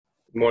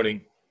Good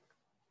morning.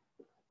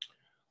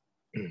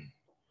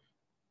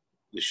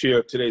 The shir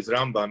of today's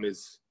Rambam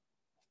is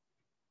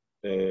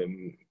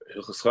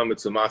Hilchos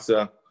Chametz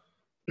U'Matzah,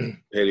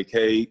 Perek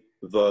Hey,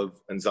 Vav,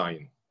 and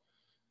Zayin.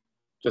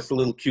 Just a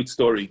little cute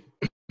story.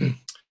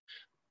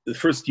 The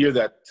first year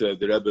that the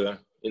Rebbe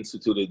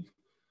instituted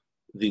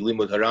the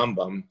Limud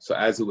HaRambam, so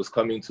as it was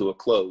coming to a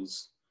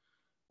close,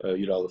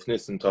 Yud Aleph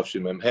Nisan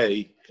Tavshin Mem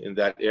Hey, in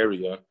that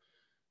area,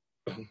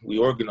 we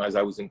organized,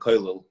 I was in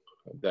Kollel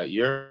that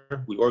year,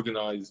 we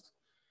organized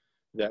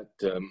that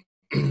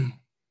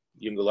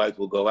Young Light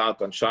will go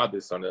out on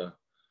Shabbos on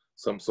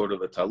some sort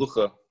of a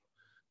talucha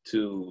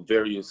to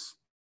various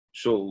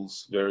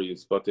shuls,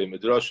 various batei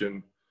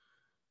midrashim,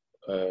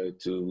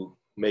 to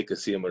make a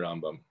Siyam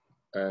Rambam.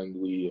 And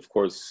we, of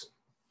course,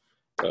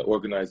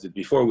 organized it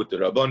before with the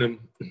Rabbanim,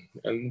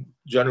 and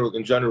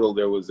in general,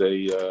 there was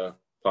a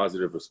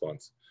positive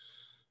response.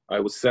 I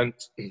was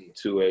sent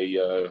to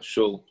a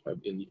shul, I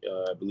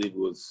believe it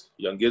was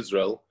Young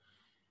Israel,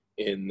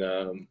 in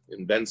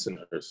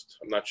Bensonhurst.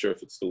 I'm not sure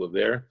if it's still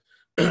there.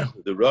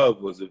 The Rav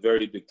was a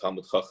very big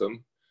Talmud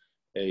Chacham,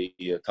 a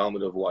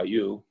Talmud of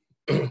YU,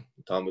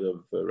 Talmud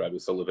of Rabbi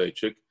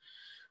Soloveitchik,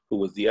 who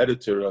was the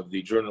editor of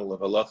the Journal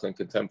of Halacha and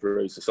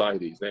Contemporary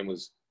Society. His name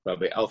was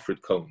Rabbi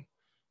Alfred Cohen,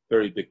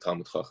 very big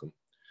Talmud Chacham.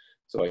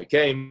 So I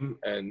came,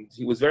 and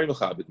he was very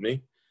mechabed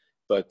me,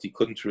 but he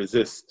couldn't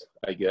resist,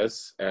 I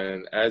guess.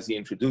 And as he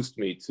introduced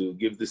me to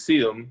give the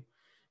siyum,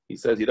 he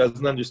says he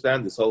doesn't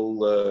understand this whole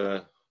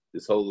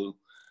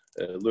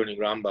learning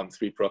Rambam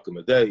 3 prakim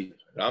a day,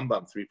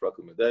 Rambam 3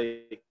 prakim a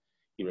day.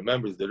 He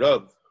remembers the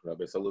Rav,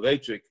 Rabbi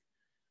Soloveitchik,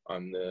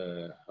 on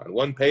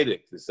one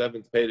Perek, the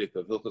 7th Perek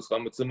of Hilchos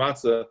Chametz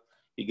U'Matzah,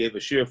 he gave a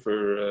shir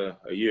for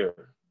a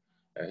year.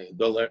 And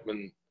Dol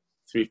Ertman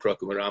 3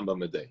 prakim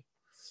Rambam a day.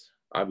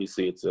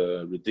 Obviously, it's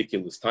a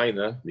ridiculous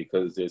taina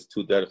because there's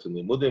 2 derech in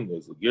limudim.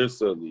 There's the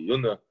Girsa, the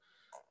Yuna.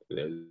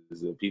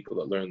 There's the people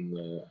that learn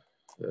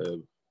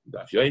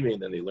Daf Yomi,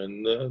 and then they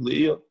learn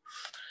Li'iyah.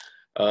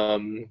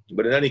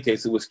 But in any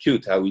case, it was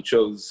cute how we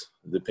chose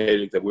the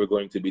Perek that we're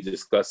going to be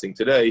discussing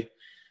today,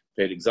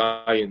 Perek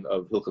Zayin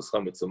of Hilchos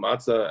Chametz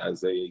U'Matzah,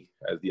 as the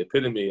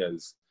epitome,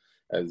 as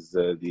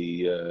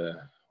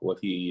what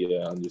he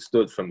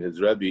understood from his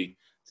Rebbe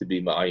to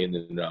be Ma'ayin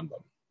in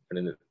Rambam.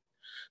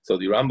 So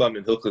the Rambam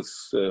in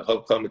Hilchos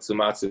Chametz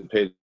U'Matzah,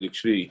 Perek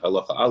Shvi,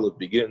 Halacha Aleph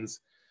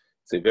begins.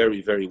 It's a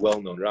very, very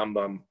well-known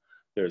Rambam.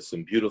 There's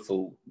some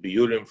beautiful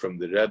biurim from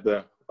the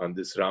Rebbe on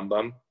this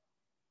Rambam.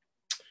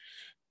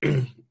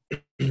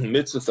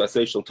 Mitzvah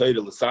asay shel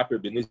Torah l'saper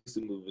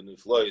b'nisim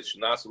u'v'niflois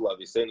shnasu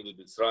l'aviseinu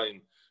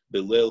v'Mitzrayim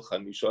b'leil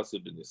chamishasa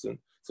b'nisim.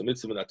 So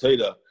mitzvah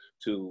Torah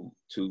to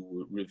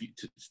review,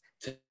 to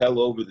tell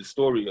over the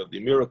story of the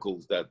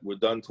miracles that were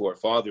done to our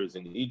fathers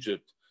in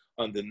Egypt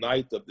on the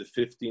night of the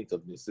 15th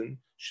of Nisan.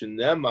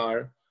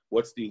 Shenemar,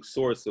 what's the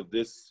source of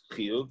this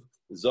chiyuv?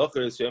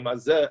 Zocher Hashem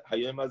hazeh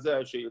hayom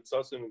hazeh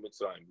sheyitzasem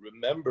u'Mitzrayim.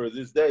 Remember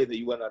this day that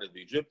you went out of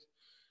Egypt.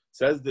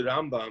 Says the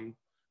Rambam.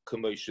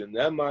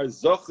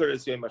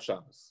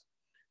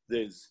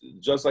 There's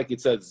just like it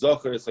said,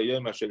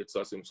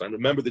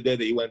 remember the day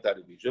that you went out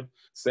of Egypt.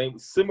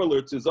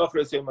 Similar to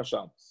Zocher Yom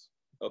HaShabbos.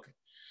 Okay,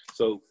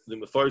 so the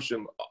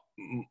Mefarshim,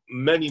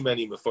 many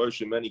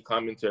Mefarshim, many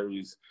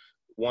commentaries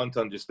want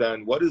to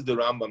understand what is the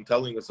Rambam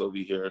telling us over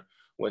here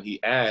when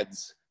he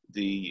adds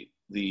the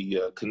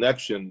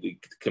connection, the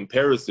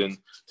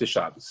comparison to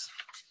Shabbos.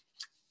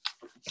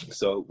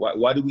 So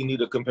why do we need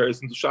a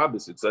comparison to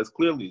Shabbos? It says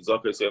clearly,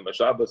 Zocher Sayem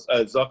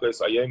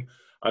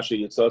Asher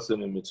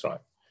Yitzasem in Mitzrayim.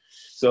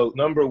 So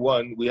number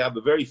one, we have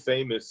a very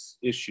famous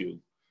issue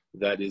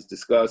that is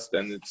discussed,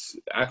 and it's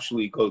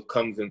actually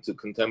comes into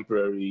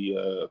contemporary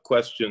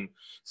question,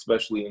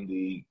 especially in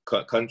the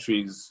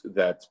countries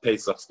that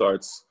Pesach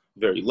starts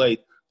very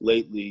late.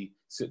 Lately,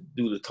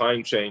 due to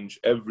time change,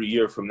 every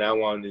year from now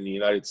on in the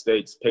United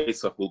States,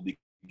 Pesach will begin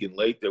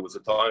late. There was a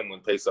time when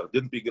Pesach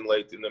didn't begin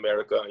late in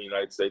America and the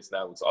United States.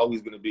 Now it's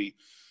always going to be,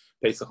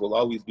 Pesach will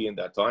always be in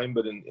that time.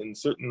 But in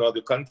certain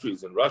other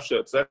countries, in Russia,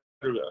 etc.,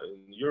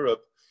 in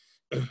Europe,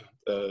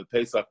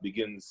 Pesach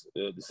begins,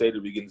 the Seder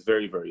begins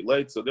very, very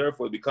late. So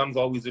therefore it becomes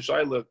always a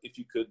shaila if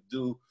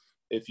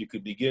you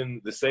could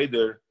begin the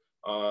Seder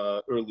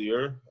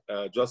earlier,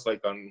 just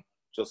like on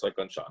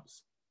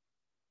Shabbos.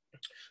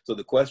 So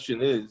the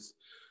question is,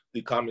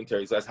 the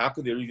commentary says, how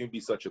can there even be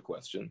such a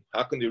question?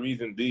 How can there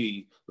even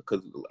be,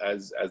 because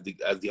as the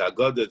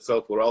Haggadah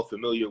itself, we're all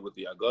familiar with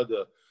the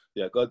Haggadah.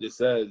 The Haggadah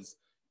says,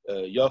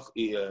 Yochel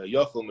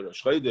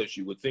Mirash Chodesh,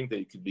 you would think that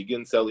you could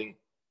begin telling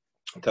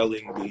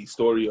the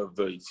story of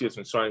Yitzias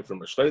Mitzrayim from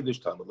Rosh Chodesh,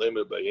 Talmud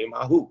Lemer Bayem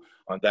Hahu,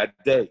 on that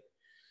day.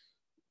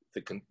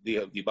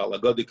 The Bal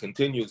Haggadah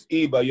continues,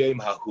 I Bayem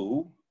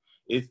Hahu,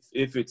 if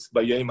it's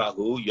Bayem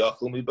Hahu,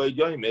 Yochel Mi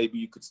Bayem, maybe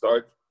you could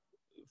start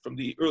from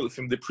the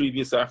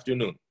previous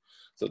afternoon.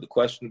 So the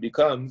question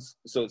becomes,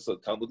 so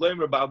Talmud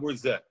Lemer Babur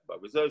Zeh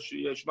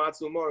Sheyesh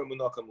Matzu Mor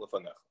Munacham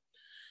Lefanecha.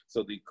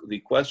 So the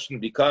question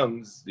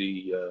becomes,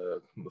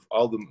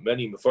 all the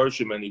many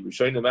Mefarshim, many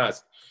Rishonim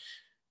ask,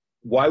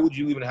 why would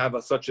you even have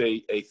such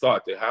a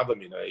thought? To have,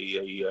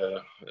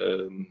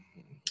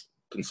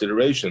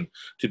 consideration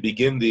to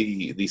begin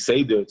the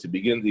Seder, to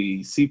begin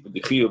the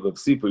Chiyuv of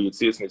Sipur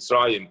Yetzias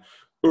Mitzrayim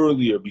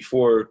earlier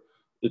before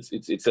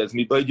it says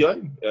Mi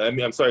B'Yom.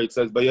 I'm sorry, it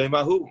says B'Yom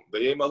Ahu.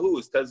 B'Yom Ahu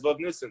is Tezvav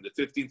Nisan, the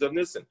 15th of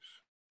Nisan.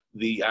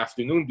 The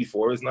afternoon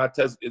before is not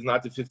the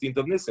 15th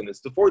of Nisan;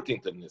 it's the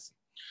 14th of Nisan.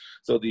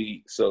 So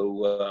the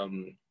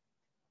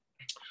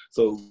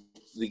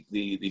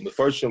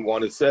Mefarshim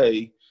want to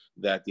say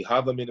that the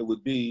Havamina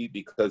would be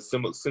because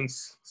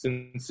since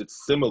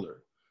it's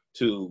similar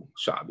to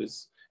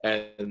Shabbos,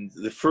 and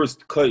the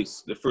first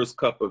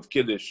cup of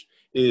Kiddush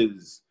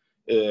is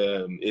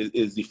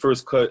the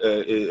first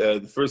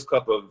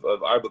cup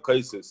of Arba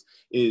Kaisis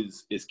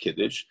is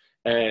Kiddush.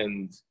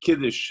 And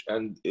Kiddush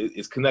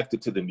is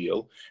connected to the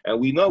meal,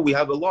 and we know we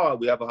have a law,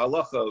 we have a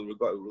halacha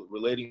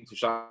relating to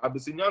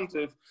Shabbos and Yom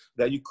Tov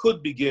that you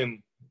could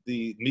begin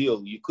the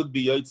meal, you could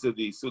be yotze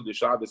the Suda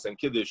Shabbos and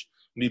Kiddush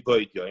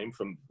mipoit yom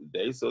from the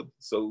day. So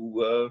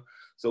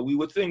we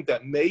would think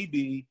that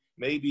maybe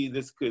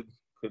this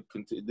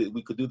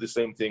we could do the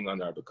same thing on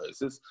Arba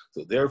Kaisis.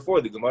 So therefore,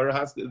 the Gemara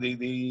has to the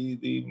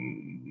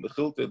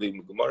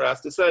Gemara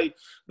has to say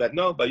that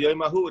no, by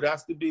Yom Ahu it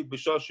has to be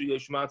b'shashu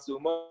yeshmatzu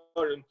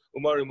umarim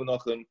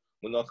munachim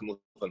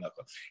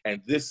l'fanacha.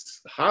 And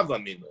this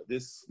havamina,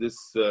 this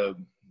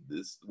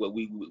what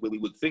we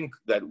would think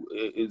that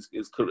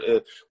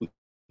we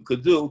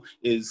could do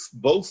is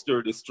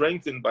bolstered, is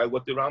strengthened by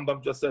what the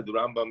Rambam just said. The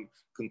Rambam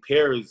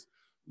compares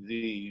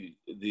the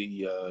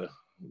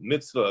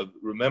mitzvah of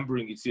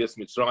remembering Yetzias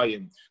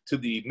Mitzrayim to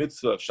the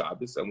mitzvah of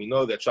Shabbos, and we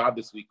know that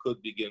Shabbos we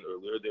could begin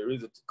earlier. There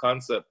is a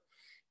concept,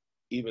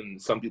 even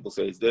some people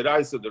say it's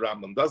deraisa. The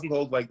Rambam doesn't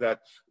hold like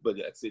that, but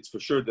it's for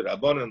sure the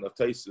Rabbanan of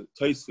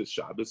Tosfos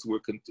Shabbos.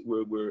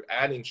 We're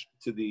adding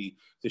to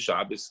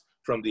Shabbos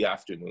from the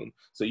afternoon.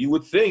 So you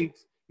would think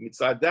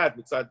mitzad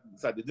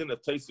the din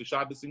of Tosfos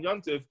Shabbos and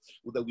Yom Tov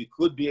that we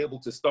could be able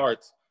to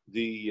start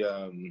the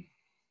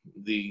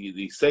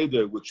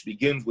Seder, which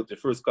begins with the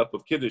first cup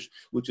of Kiddush,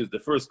 which is the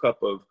first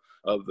cup of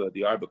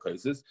the Arba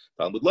Kaisis.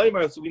 Talmud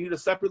Leimar, so we need a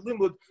separate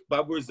limud,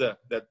 Baburza,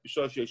 that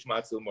Bishosh Yesh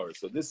Matzil Mor.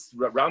 So this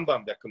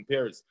Rambam that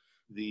compares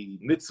the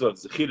mitzvah of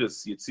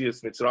Zechiras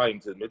Yetzias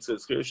Mitzrayim to the mitzvah of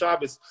Zechiras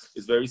Shabbos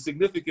is very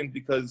significant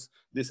because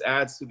this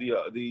adds to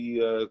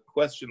the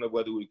question of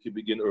whether we could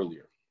begin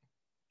earlier.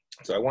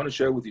 So I want to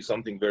share with you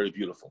something very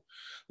beautiful.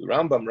 The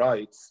Rambam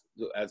writes,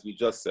 as we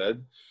just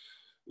said,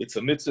 it's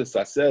a mitzvah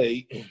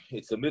saseh.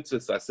 It's a mitzvah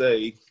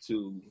saseh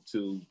to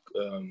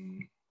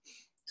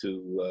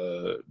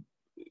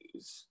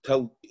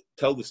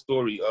tell the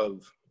story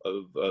of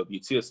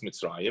Yetzias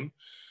Mitzrayim,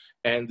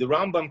 and the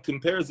Rambam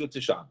compares it to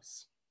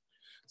Shabbos.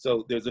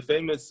 So there's a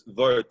famous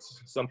vart.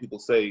 Some people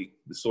say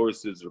the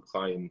source is Reb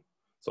Chaim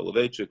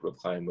Soloveitchik, Reb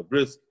Chaim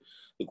Brisk.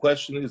 The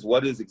question is,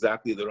 what is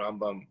exactly the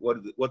Rambam?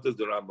 What does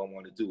the Rambam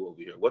want to do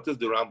over here? What does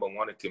the Rambam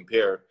want to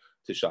compare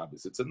to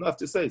Shabbos? It's enough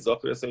to say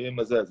Zocher Esayim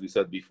Hazeh, as we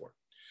said before.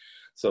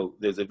 So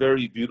there's a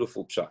very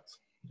beautiful pshat,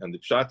 and the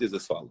pshat is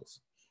as follows: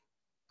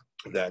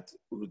 that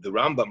the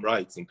Rambam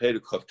writes in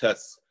Perek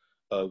Chavtes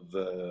of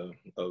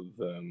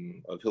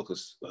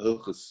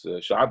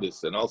Hilchos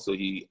Shabbos, and also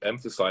he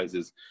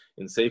emphasizes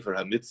in Sefer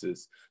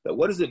HaMitzvos that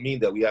what does it mean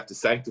that we have to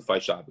sanctify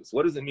Shabbos?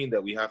 What does it mean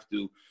that we have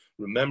to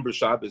remember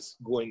Shabbos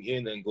going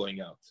in and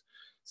going out?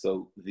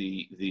 So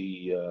the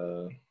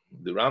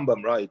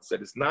Rambam writes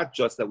that it's not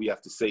just that we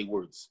have to say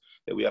words,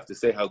 that we have to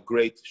say how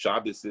great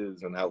Shabbos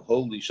is and how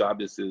holy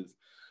Shabbos is.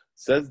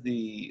 Says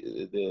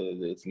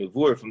it's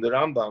Mevur from the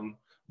Rambam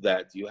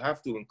that you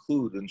have to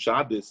include in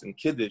Shabbos and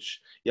Kiddush,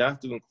 you have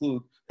to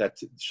include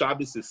that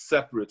Shabbos is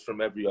separate from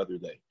every other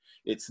day.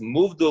 It's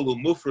muvdal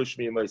umufresh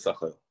miyamei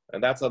sachel,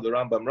 and that's how the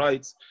Rambam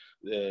writes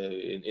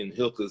in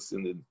Hilchos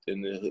in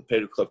the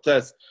Perek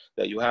Chavtes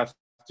that you have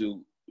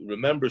to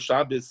remember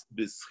Shabbos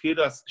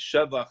b'schiras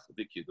shevach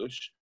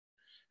v'kiddush.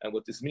 And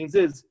what this means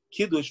is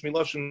Kiddush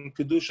miloshen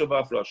kedusha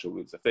v'afrasha.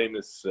 It's a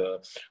famous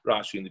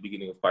Rashi in the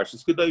beginning of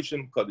Parshas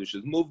Kedoshim. Kaddish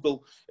is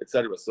muvdal,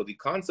 etc. So the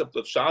concept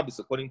of Shabbos,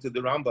 according to the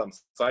Rambam,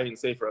 Sai and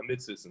Sefer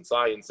HaMitzvos and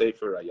Sai and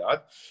Sefer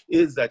Hayad,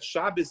 is that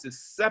Shabbos is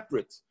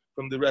separate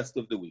from the rest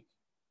of the week.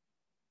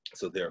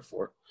 So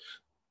therefore,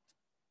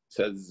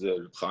 says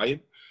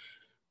Chaim,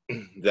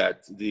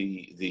 that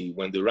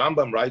when the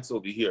Rambam writes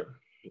over here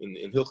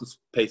in Hilchos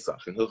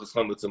Pesach, in Hilchos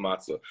Chametz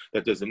Matzah,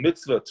 that there's a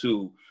mitzvah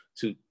to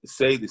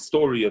say the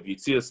story of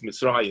Yetzias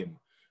Mitzrayim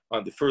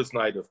on the first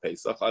night of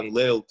Pesach, on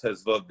Leil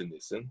Tezvav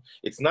B'Nissen.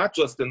 It's not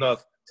just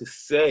enough to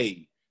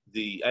say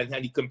and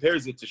he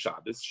compares it to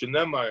Shabbos.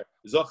 Shenemar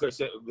Zocher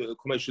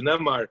Kumei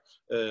Shenemar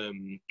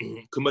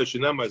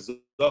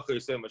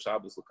Zocher Sema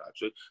Shabbos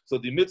L'Kachei. So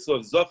the mitzvah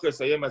of Zocher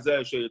Sayem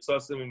Hazeh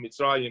Sheyitzasem in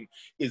Mitzrayim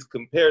is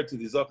compared to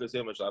the Zocher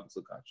Sema Shabbos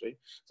L'Kachei.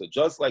 So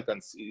just like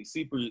on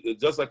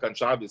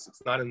Shabbos,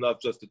 it's not enough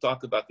just to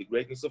talk about the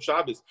greatness of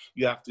Shabbos.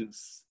 You have to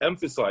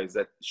emphasize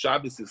that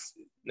Shabbos is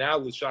now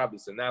with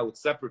Shabbos, and now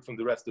it's separate from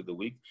the rest of the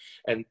week.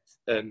 And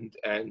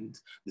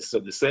so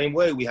the same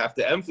way we have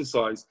to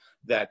emphasize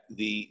that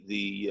the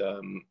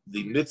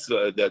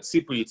mitzvah, that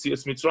Sipur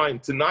Yetzias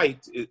Mitzrayim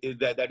tonight,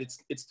 that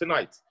it's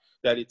tonight,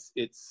 that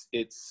it's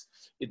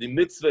the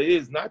mitzvah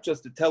is not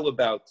just to tell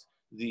about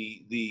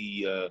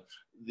the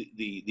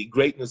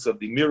greatness of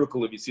the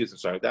miracle of Yetzias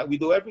Mitzrayim. That we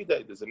do every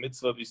day. There's a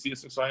mitzvah of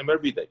Yetzias Mitzrayim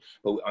every day.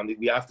 But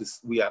we have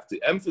to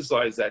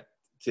emphasize that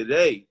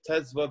today,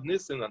 Tezvav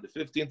Nisan, on the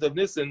 15th of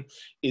Nisan,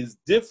 is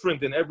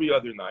different than every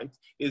other night,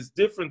 is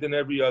different than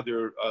every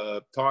other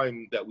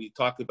time that we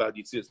talk about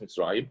Yetzias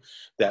Mitzrayim.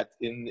 That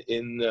and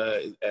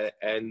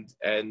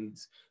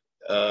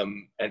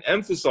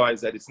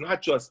emphasize that it's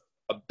not just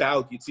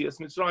about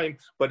Yetzias Mitzrayim,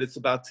 but it's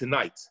about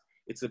tonight.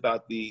 It's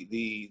about the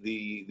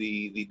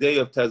day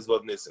of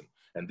Tezvav Nisan.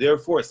 And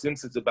therefore,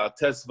 since it's about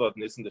Tezvav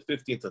Nisan, the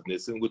 15th of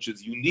Nisan, which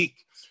is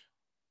unique,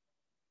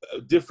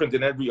 different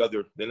than every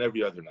other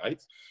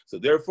night, so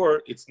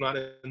therefore it's not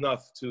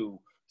enough to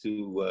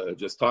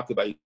just talk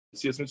about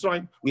Yetzias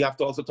Mitzrayim. We have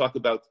to also talk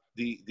about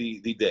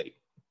the day,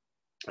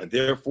 and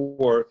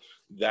therefore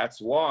that's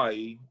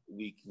why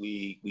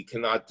we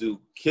cannot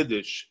do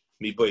Kiddush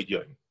Mibayit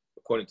Yom,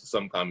 according to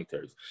some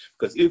commentaries,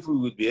 because if we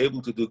would be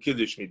able to do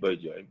Kiddush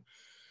Mibayit Yom,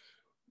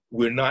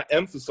 we're not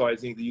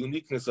emphasizing the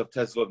uniqueness of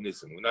Tezvav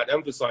Nisan. We're not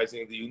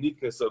emphasizing the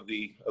uniqueness of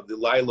the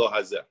Laila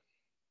Hazeh.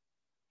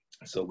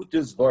 So with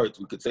this word,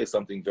 we could say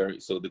something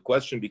so the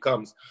question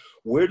becomes,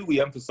 where do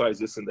we emphasize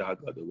this in the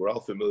Haggadah? We're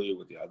all familiar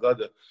with the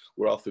Haggadah.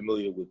 We're all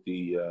familiar with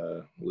the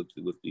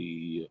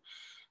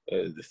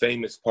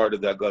famous part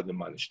of the Haggadah,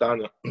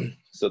 Manishtana.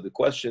 So the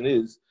question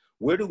is,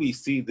 where do we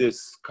see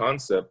this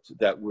concept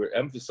that we're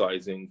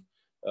emphasizing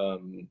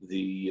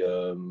the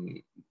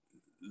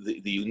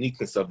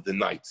uniqueness of the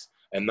night?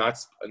 And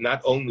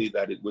not only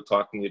that we're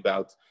talking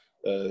about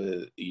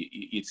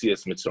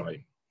Yetzias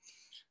Mitzrayim.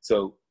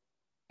 So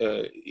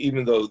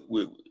even though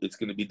it's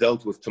going to be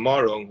dealt with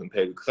tomorrow in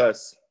Perek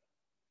Ches,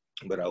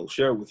 but I will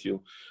share with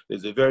you,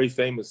 there's a very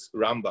famous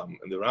Rambam,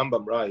 and the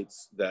Rambam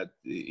writes that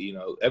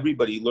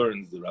everybody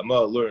learns, the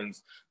Ramah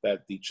learns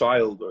that the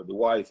child or the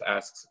wife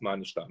asks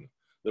Manishtana.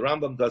 The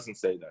Rambam doesn't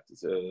say that.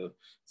 It's a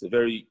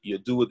very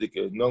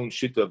Yaduadik, known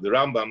shitta of the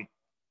Rambam.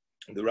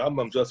 The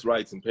Rambam just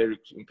writes in Perek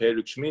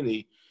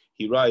Shmini.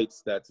 He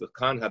writes that the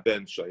Kan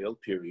Haben Shoyel,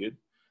 period,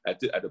 at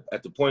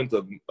the point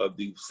of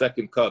the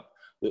second cup,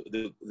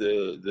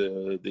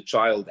 the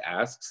child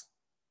asks,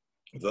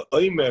 the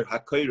Omer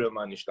HaKoira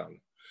Manishtan,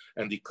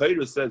 and the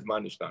Koira says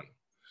Manishtan.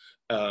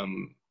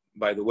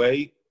 By the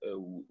way,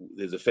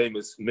 there's a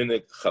famous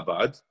Minhag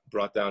Chabad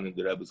brought down in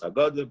the Rebbe's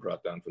Haggadah,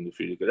 brought down from the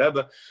Frierdiker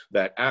Rebbe,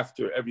 that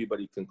after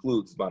everybody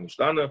concludes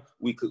Manishtana,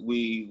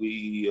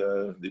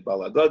 the Bal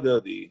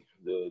Haggadah,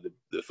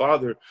 the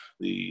father,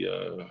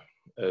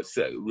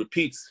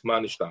 repeats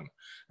Manishtan,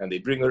 and they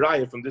bring a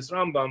raya from this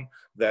Rambam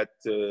that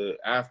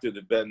after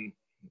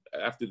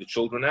the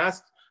children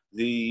ask,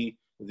 the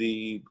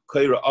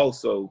Kaira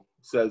also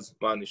says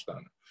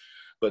Manishtan.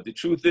 But the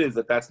truth is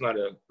that that's not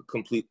a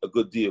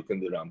good diuk in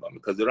the Rambam,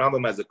 because the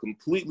Rambam has a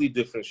completely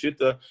different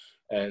shitta,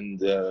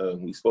 and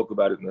we spoke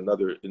about it in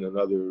another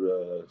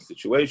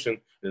situation,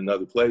 in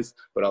another place.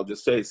 But I'll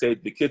just say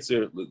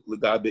b'kitzer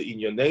l'gabe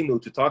inyanenu,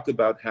 to talk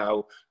about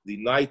how the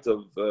night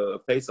of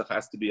Pesach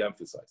has to be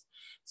emphasized.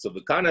 So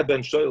the Kana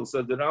ben Shoyel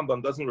says the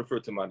Rambam doesn't refer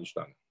to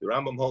Manishtan. The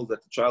Rambam holds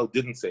that the child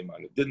didn't say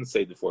didn't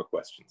say the 4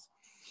 questions.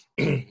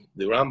 The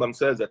Rambam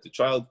says that the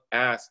child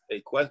asked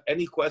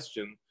any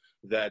question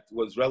that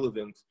was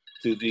relevant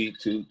to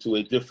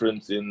a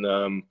difference in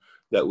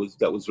that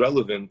was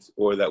relevant,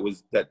 or that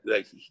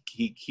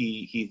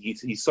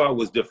he saw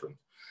was different.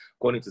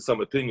 According to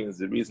some opinions,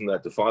 the reason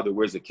that the father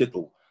wears a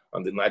kittel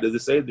on the night of the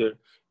Seder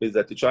is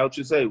that the child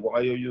should say,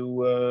 why are you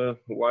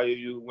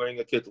wearing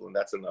a kittel? And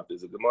that's enough.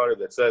 There's a Gemara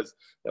that says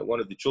that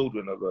one of the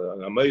children of an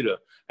Ameira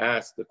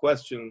asked a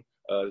question,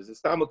 there's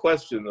a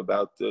question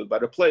about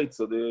a plate.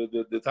 So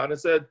the Tana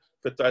said,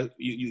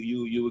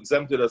 you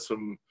exempted us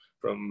from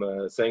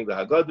saying the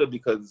Haggadah,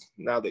 because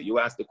now that you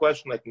asked the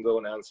question, I can go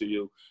and answer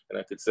you, and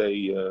I could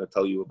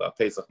tell you about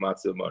Pesach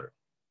Matzah Mar.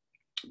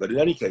 But in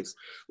any case,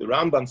 the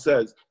Rambam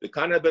says the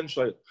Kana ben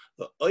Shoyel,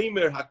 the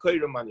Omer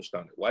HaKoira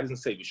Manishtana. Why doesn't it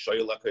say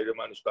V'Shoyel HaKoira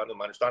Manishtana?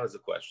 Manishtana is a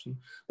question,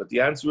 but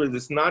the answer is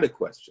it's not a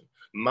question.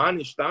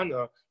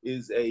 Manishtana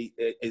is a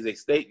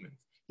statement.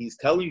 He's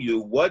telling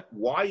you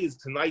why is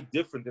tonight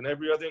different than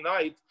every other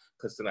night?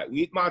 Because tonight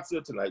we eat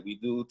matzah, tonight we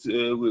do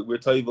we're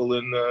toivel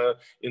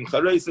in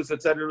charesis,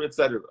 etc.,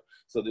 etc.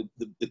 So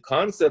the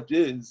concept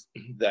is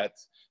that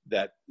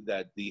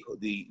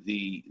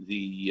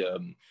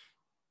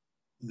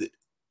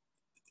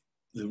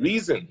the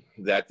reason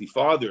that the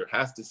father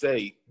has to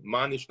say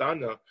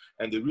Manishtana,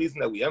 and the reason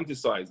that we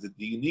emphasize the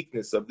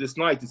uniqueness of this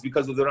night, is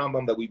because of the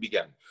Rambam that we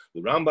began.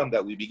 The Rambam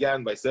that we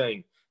began by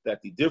saying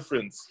that the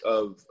difference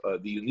of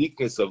the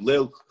uniqueness of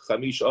Leil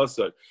Chamish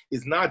Asar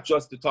is not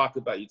just to talk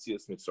about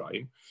Yetzias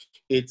Mitzrayim,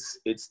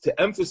 it's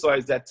to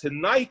emphasize that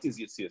tonight is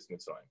Yetzias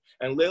Mitzrayim,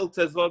 and Leil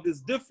Tezvav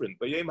is different.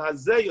 B'yom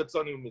hazeh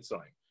yotzanu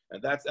Mitzrayim.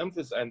 And that's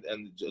emphasis,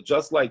 and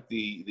just like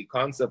the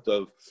concept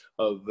of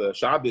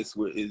Shabbos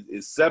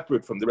is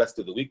separate from the rest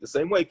of the week, the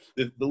same way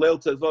the Leil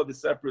Tezvav is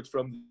separate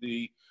from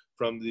the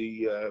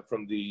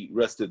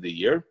rest of the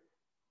year,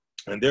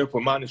 and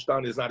therefore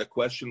Manishtana is not a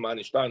question.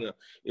 Manishtana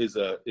is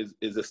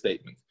a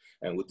statement.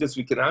 And with this,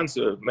 we can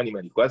answer many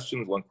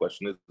questions. One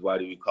question is, why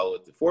do we call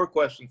it the 4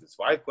 questions? It's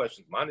 5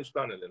 questions,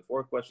 Manishtana, and then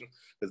 4 questions,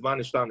 because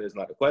Manishtana is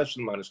not a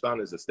question.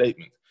 Manishtana is a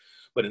statement.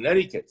 But in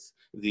any case,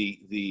 the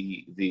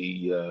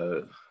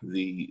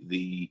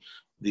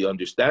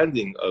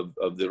understanding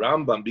of the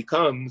Rambam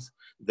becomes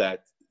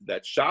that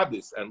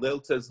Shabbos and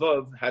Leil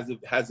Tezvav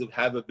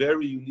have a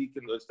very unique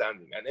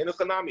understanding. And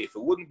Enochanami, if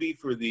it wouldn't be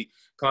for the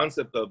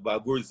concept of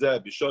Bavur Zeh,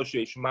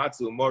 B'Shoshe,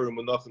 Shmatzu, Morim,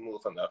 Menachem,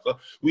 Ulchanecha,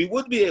 we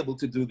would be able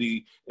to do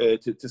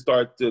to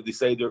start the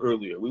Seder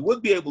earlier. We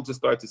would be able to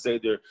start the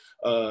Seder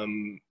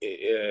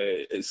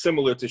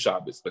similar to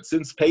Shabbos. But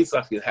since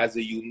Pesach, it has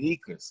a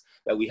uniqueness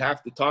that we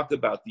have to talk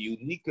about, the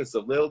uniqueness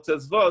of Leil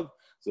Tezvav,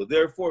 so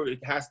therefore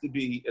it has to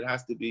be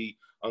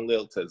on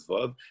Leil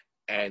Tezvav.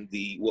 And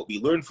what we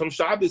learn from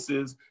Shabbos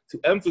is to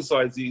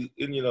emphasize the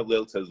union of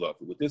Leil Tezvav.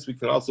 With this, we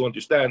can also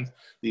understand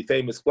the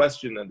famous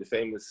question and the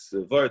famous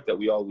vart that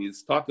we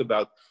always talk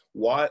about.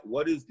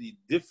 What is the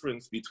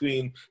difference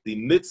between the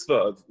mitzvah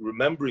of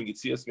remembering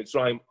Yetzias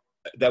Mitzrayim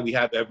that we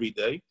have every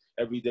day?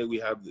 Every day we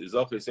have the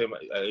Zocher Yisrael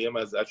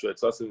Yemaz Asher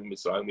Etzasim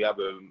Mitzrayim. We have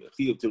a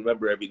chiyuv to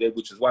remember every day,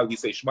 which is why we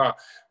say Shema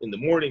in the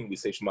morning, we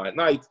say Shema at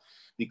night,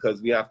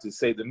 because we have to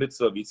say the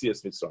mitzvah of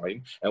Yetzias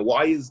Mitzrayim. And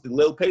why is the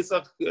Leil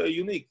Pesach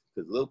unique?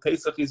 Because Leil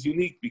Pesach is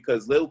unique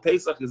because Leil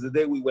Pesach is the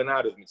day we went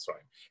out of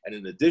Mitzrayim. And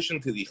in addition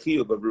to the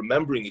chiyuv of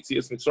remembering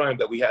Yetzias Mitzrayim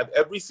that we have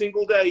every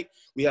single day,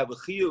 we have a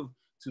chiyuv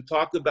to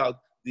talk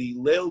about the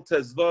Leil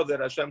Tezvav that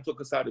Hashem took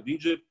us out of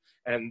Egypt,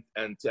 and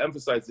to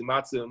emphasize the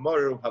matzah and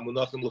maror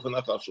hamunachim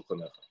l'chanecha al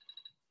shulchanecha.